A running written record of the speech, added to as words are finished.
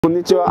こん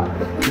にちは。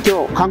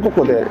今日韓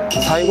国で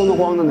最後の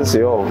ご飯なんです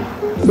よ。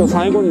今日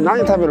最後に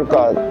何食べる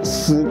か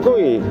すご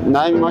い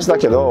悩みました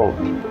けど、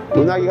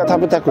うなぎが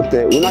食べたく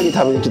てうなぎ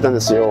食べに来たんで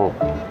すよ。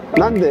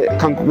なんで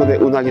韓国で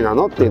うなぎな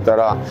のって言った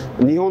ら、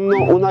日本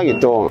のうなぎ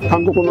と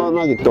韓国のう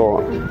なぎ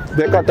と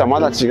出方ま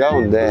だ違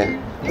うんで、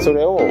そ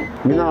れを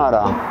見なが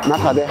ら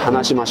中で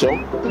話しましょ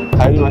う。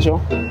入りましょ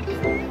う。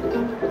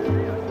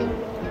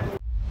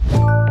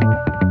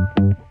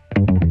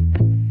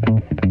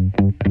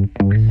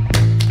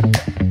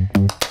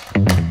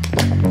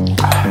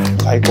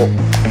最高。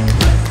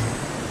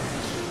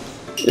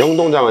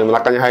영동장어今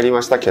中に入り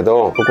ましたけ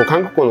ど、ここ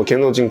韓国の芸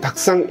能人たく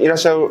さんいらっ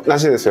しゃるら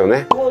しいですよ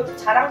ね。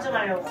자랑 좀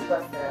하려고 갖고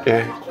왔어요.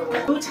 예.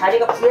 그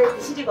자리가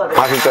VIP실이거든요.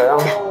 아 진짜요?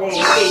 네, 이게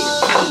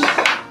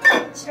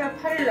이제 7월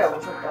 8일에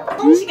오셨다.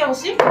 성시경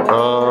씨?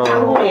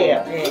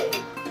 장국이에요. 네.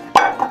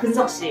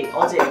 근석 씨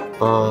어제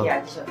여기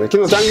앉으셨어요. 네,昨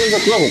日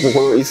짱근석가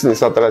먹고 그椅子に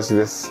座ったらしい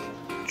です.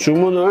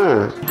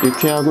 주문을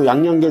이렇게 하고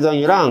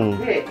양념게장이랑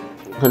네.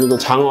 그리고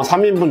장어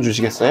 3인분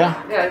주시겠어요?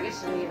 네,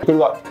 알겠습니다.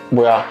 그리고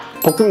뭐야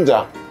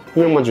복분자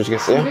한 명만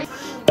주시겠어요? 네.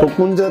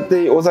 복분자っ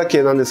てお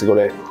酒なんですこ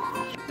れ。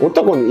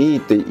男にいい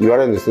って言わ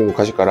れるんです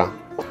昔から。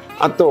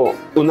あと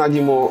うな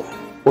ぎも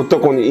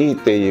男にいいっ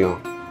ていう。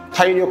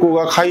回復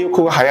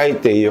が早いっ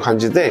ていう感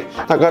じで、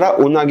だから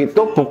うなぎ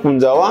と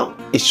복분자は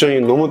一緒に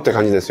飲むって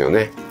感じですよ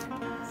ね。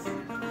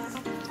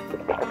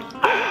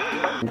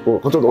ちょ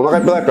っとお腹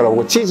いっぱいだから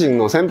チージン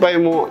の先輩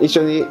も一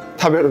緒に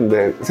食べるん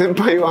で、先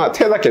輩は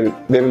手だけ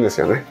出るんで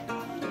すよね。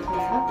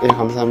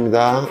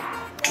감사합니다.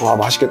 와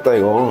맛있겠다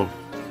이거.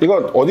 이거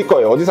어디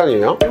거예요? 어디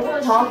산이에요?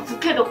 요거는 정확히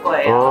북해도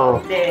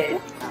거예요. 네.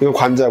 이거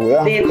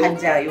관자고요? 네,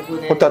 관자.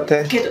 요거는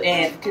호타테? 북해도,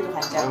 네, 북해도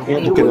관자. 이거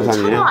북해도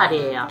산이에요?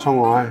 청어알이에요.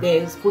 청어알. 네,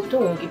 그래서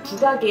보통 여기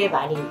부각에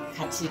많이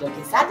같이 이렇게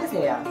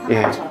싸드세요.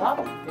 한번처럼.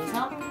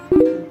 그래서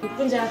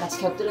복분자랑 같이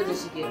곁들여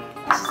드시기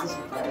맛있으실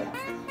거예요.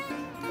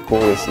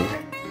 먹어보겠습니다.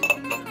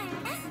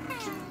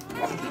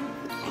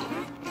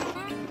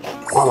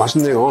 와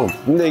맛있네요.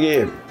 근데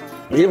이게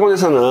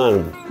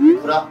일본에서는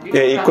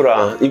예,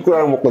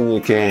 이쿠라를 먹거든요.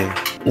 이렇게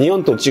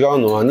니온と違う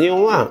のは、日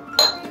本は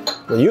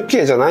ユッ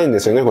ケじゃないんで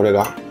すよね、これ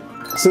が。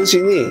寿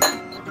司に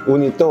ウ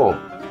ニと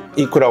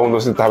イクラを乗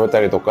せて食べた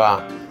りと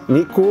か、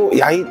肉を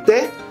焼い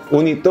て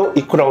ウニと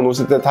イクラを乗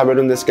せて食べ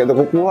るんですけど、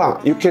ここは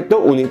ユッケと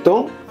ウニ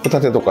とホ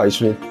タテとか一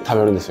緒に食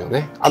べるんですよ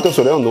ね。あと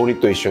それを海苔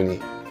と一緒に。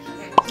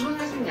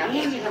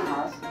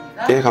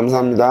예,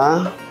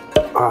 감사합니다.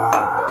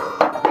 아,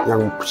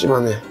 양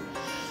푸짐하네.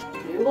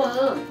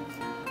 이거는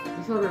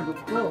미소를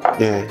넣고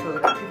예.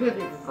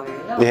 비벼드릴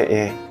거예요. 예,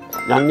 예.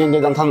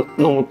 양념게장 다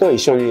넣으면 또一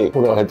緒に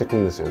これが出てく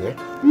るんですよね.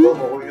 이거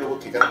먹으려고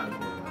기다리는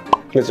거예요.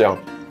 그렇죠.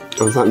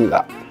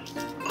 감사합니다.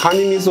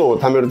 카니미소を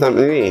食べるた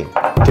めに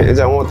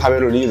게장を食べ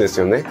る理由です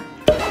よね.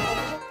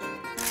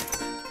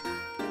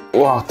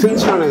 와,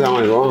 튼실하네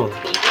장어 이거.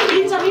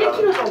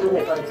 1.1kg 정도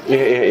되거든요. 예, 예,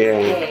 예.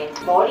 네.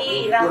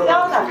 머리랑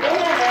뼈가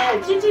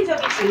빼면은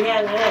실질적인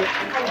중량은 한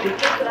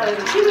 600g에서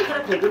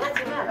 700g 되긴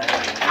하지만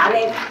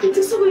안에 그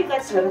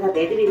특수부위까지 저희가 다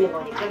내드리는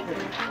거니까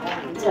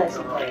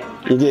괜찮으실 거예요.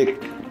 이게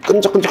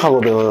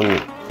끈적끈적하거든.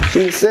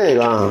 힘이 세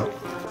얘가.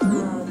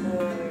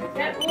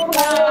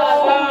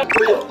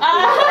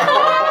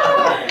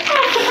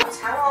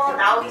 장어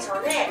나오기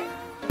전에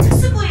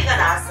특수부위가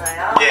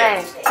나왔어요. 예.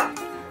 네.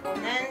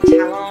 이거는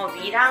장어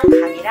위랑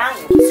간이랑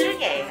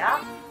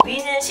쓸개예요.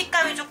 위는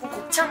식감이 조금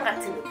곱창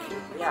같은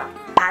느낌이고요.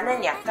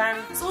 간은 약간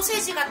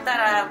소세지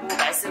같다라고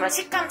말씀한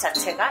식감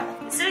자체가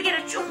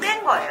쓸개를 쭉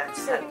뺀 거예요.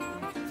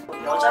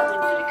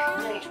 여자분들이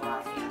굉장히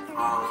좋아하세요.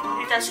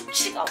 일단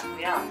숙취가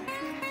없고요.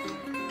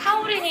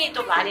 타우린이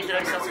또 많이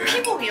들어있어서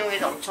피부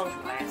미용에도 엄청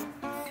좋아요.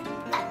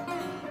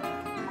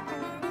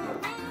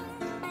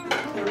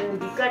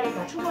 밑간이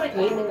다 초벌이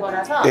되어 있는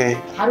거라서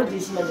네. 바로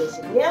드시면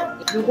되시고요.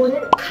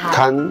 요거는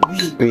간,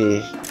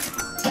 위.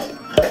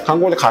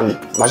 한국의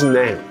간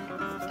맛있네.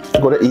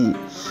 이거래 이.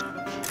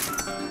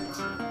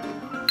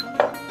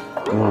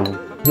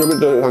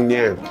 쫄깃쫄깃한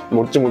게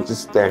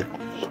모찌모찌했을 때.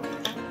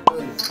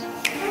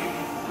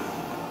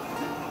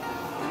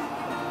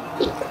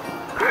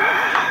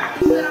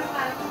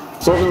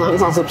 소주는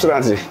항상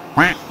씁쓸하지.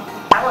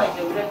 장어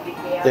이제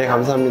올려드릴게요. 예,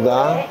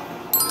 감사합니다. 네.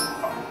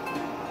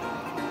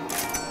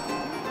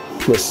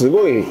 これす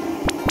ごい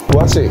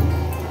分厚い。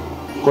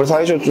これ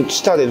最初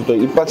下でちょっと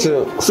一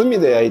発炭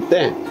で焼い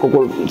て、こ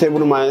こテーブ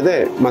ル前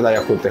でまだ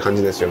焼くって感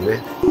じですよ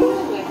ね。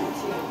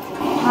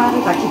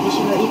 파를 같이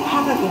드시면 이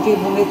파가 굉장히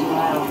몸에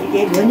좋아요.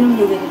 이게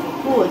면역력에도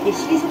좋고 이게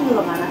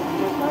식이섬유가 많아서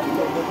굉장히 소화도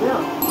되고요.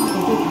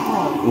 굉장히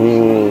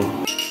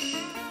좋아요.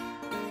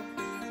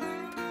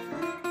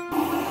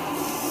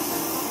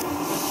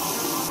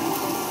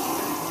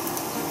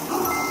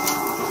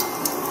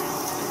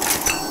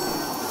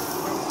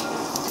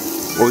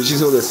 美味し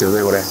そうですよ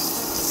ね、これ。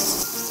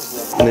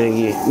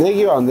ネ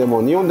ギはで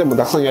も日本でも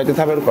たくさん焼いて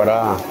食べるか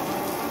ら。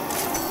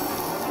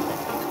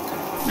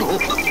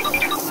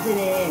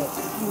 전에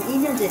한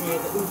 2년 전에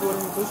일본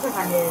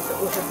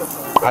도서관에서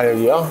오셨었어요. 아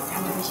여기요?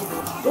 장어 드시고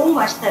너무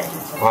맛있다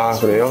하셨어요. 아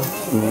그래요?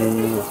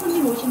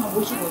 손님 오시면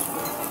모시고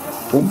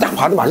오시고. 딱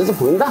봐도 맛있어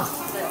보인다.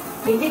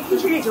 굉장히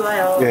텐션이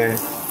좋아요. 예.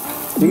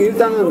 이게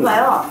일단은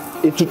봐요.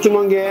 이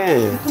두툼한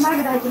게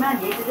두툼하기도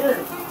하지만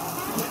얘들은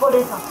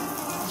깃벌에서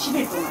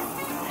 90일 동안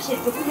다시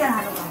이렇게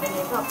훈련하는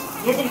과정에서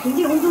얘들이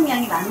굉장히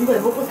운동량이 많은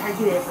거예요. 먹고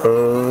살기 위해서.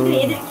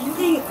 근데 얘들이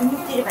굉장히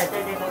근육질이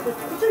발달돼가지고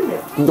튼튼해요.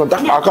 그러니까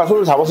딱 아까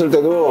손을 잡았을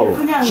때도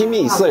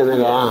힘이 있어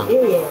얘네가.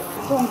 예예.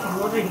 보통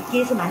장어를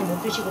느끼해서 많이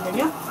못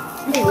드시거든요.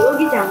 근데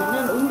여기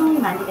장어는 운동이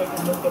많이 돼서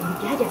먹을 때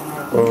느끼하지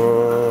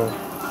않아요.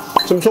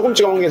 좀 소금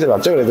찍어 먹는 게 제일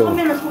낫죠 그래도.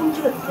 처음에는 소금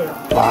찍어 드세요.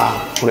 와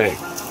그래.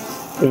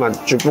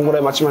 이만10분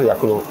그래 마치면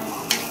약간.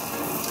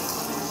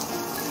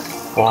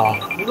 와.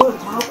 이거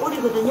장어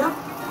꼬리거든요.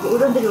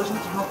 어른들이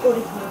오시면 장어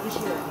꼬리 주워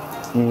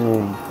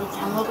드시거든요. 이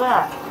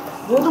장어가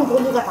모든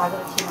고기가 다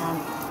그렇지만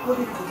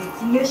꼬리를 되게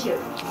중요시해요.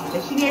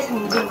 힘의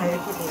상징을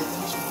이렇게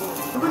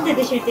하시고 두 번째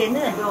드실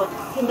때는 요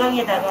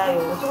생강에다가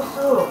요 소스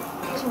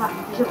하시면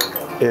한번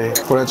드셔보세요. 예,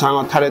 그래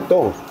장어 타레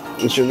또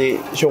이슈니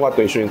쇼가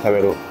또 이슈니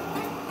타베로.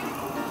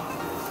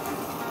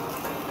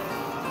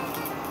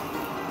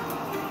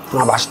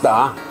 아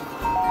맛있다.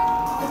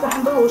 그러니까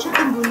한번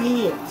오셨던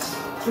분이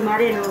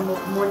주말에는 뭐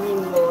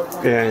부모님 뭐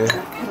예.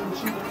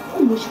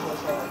 꼭 모시고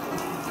오세요.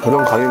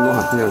 그런 가게인 것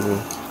같냐고.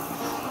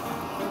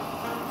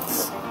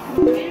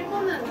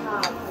 일본은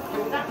다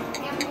간장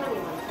양념이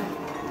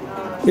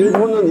많잖아요.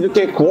 일본은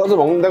이렇게 구워서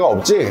먹는 데가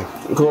없지?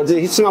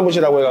 그거지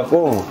히츠마부시라고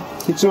해갖고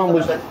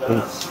히츠마부시.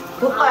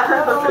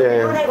 덮밥 예.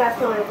 일본에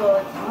가서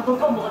이거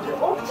덮밥 먹었더니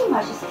엄청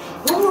맛있어요.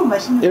 너무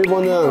맛있는.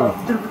 일본은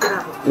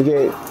부들부들하고.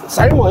 이게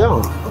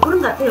삶아요.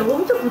 그런 것 같아요.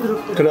 엄청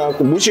부드럽더라고요.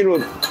 그래갖고 무시로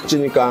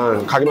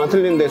찌니까 가게만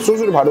틀린데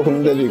소스를 바로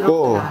붓는 데도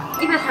있고.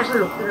 입에 살살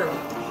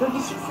녹더라고요. 여기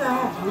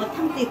식사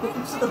장어탕도 있고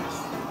국수도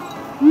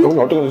맛있어요. 여기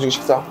어떻게 드시기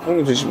식사?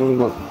 형님 드시는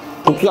건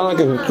국수 하나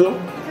게 국수?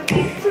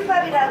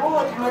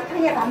 국수밥이라고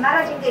장어탕에 밥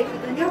말아진 게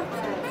있거든요.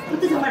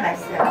 그것도 정말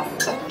맛있어요.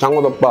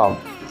 장어덮밥,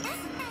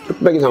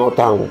 흑백이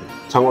장어탕,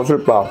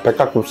 장어술밥,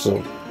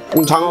 백각국수.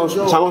 장어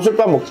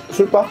술밥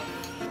술밥?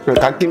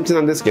 갓김치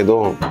なんですけ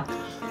ど、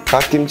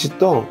갓김치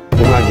とう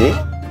なぎ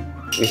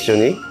一緒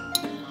に。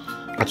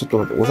あ、ちょっと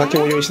待って、お酒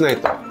も用意しない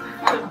と。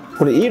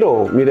これ色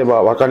を見れ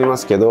ばわかりま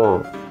すけ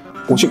ど、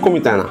おしっこ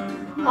みたいな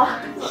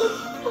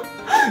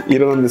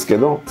色なんですけ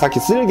ど、さっ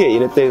きスルゲ入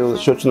れている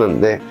焼酎なん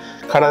で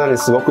体に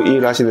すごくいい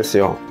らしいです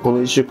よ。こ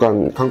の1週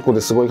間韓国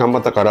ですごい頑張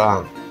ったか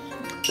ら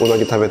うな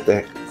ぎ食べ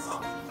て。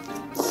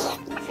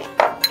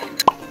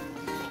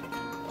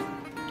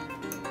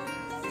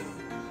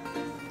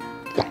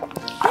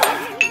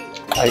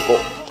最高。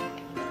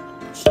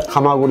ハ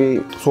マグ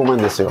リそうめん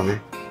ですよ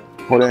ね。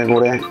これ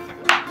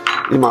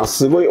今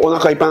すごいお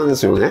腹いっぱいなんで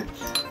すよね。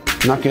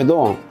だけ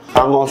ど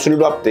장어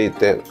술밥って言っ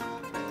て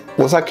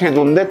お酒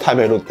飲んで食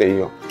べるって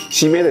いう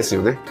締めです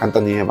よね。簡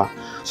単に言えば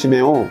締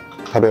めを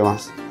食べま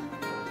す。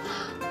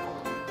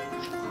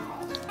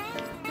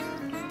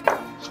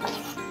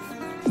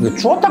근데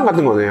추어탕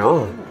같은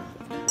거네요.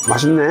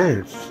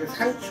 맛있네.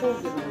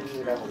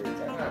 산초기름이라고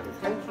그랬잖아.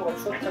 산초가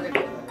추어탕에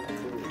들어가는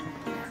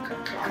그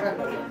약간 파란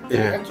거.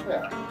 예.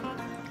 산초야.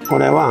 こ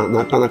れは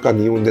なかなか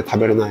日本で食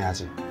べれない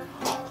味。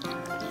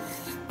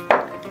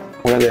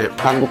これで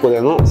韓国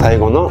での最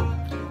後の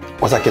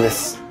お酒で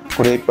す。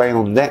これいっぱい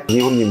飲んで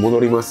日本に戻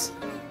ります。